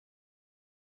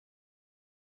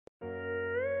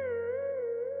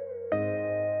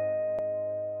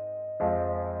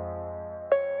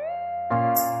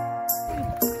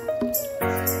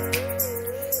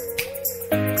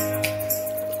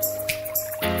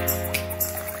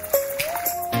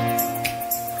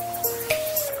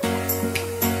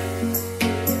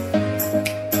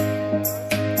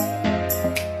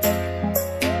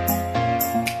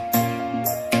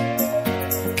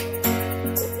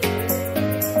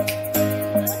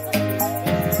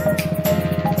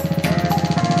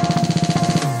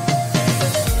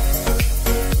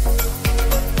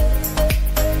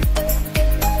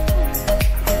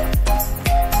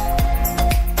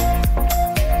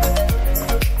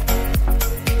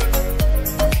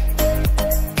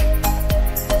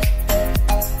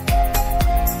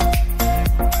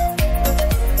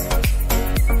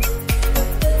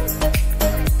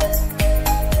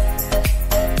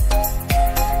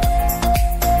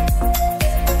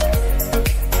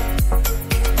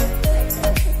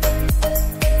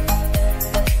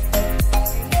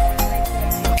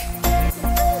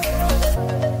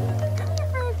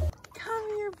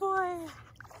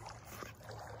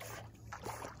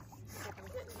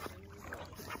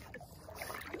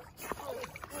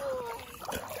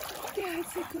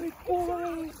Good boy.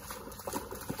 I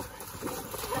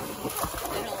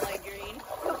don't like green.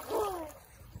 Good boy.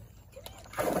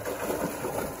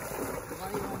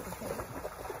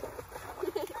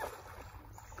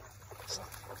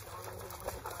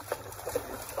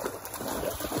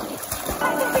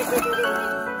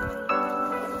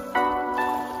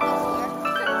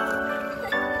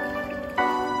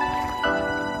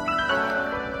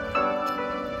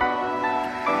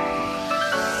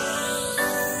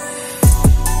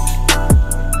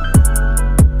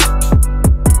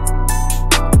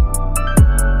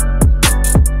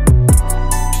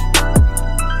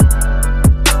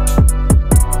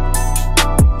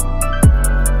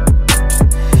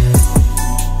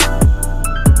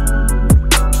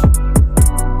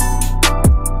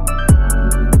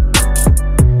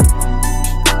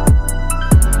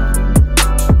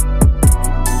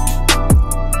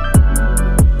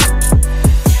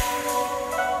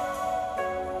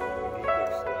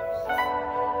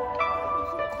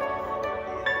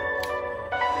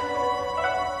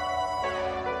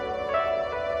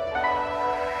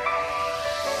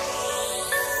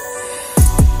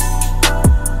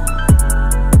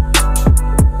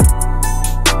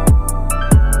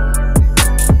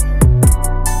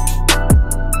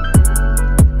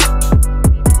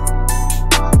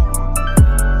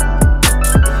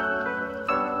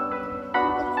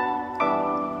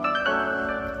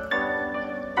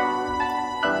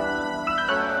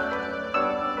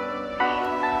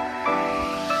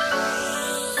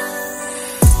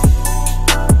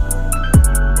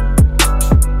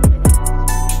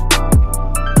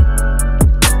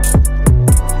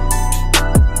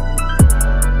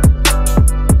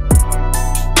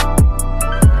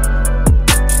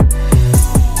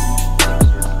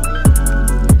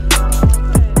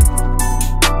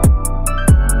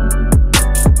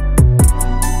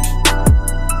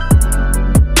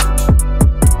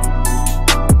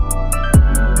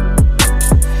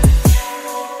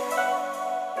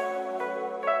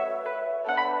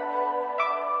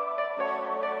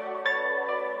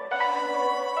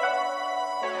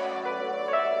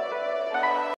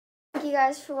 Thank you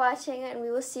guys for watching, and we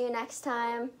will see you next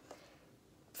time.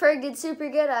 Ferg did super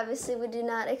good. Obviously, we did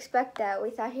not expect that. We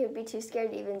thought he would be too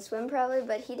scared to even swim probably,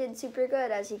 but he did super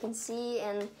good, as you can see,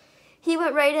 and he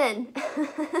went right in.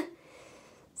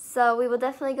 So we will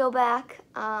definitely go back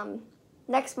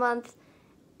next month,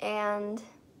 and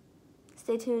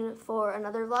stay tuned for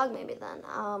another vlog maybe then.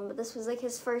 But this was like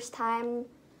his first time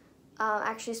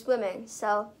actually swimming,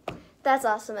 so that's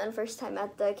awesome, and first time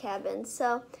at the cabin.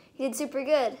 So he did super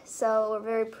good, so we're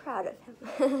very proud of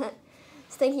him.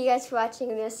 So thank you guys for watching.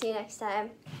 We're going to see you next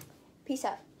time. Peace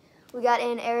out. We got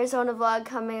an Arizona vlog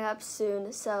coming up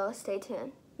soon, so stay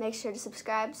tuned. Make sure to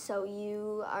subscribe so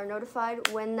you are notified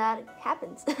when that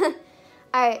happens.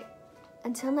 Alright,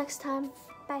 until next time,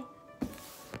 bye.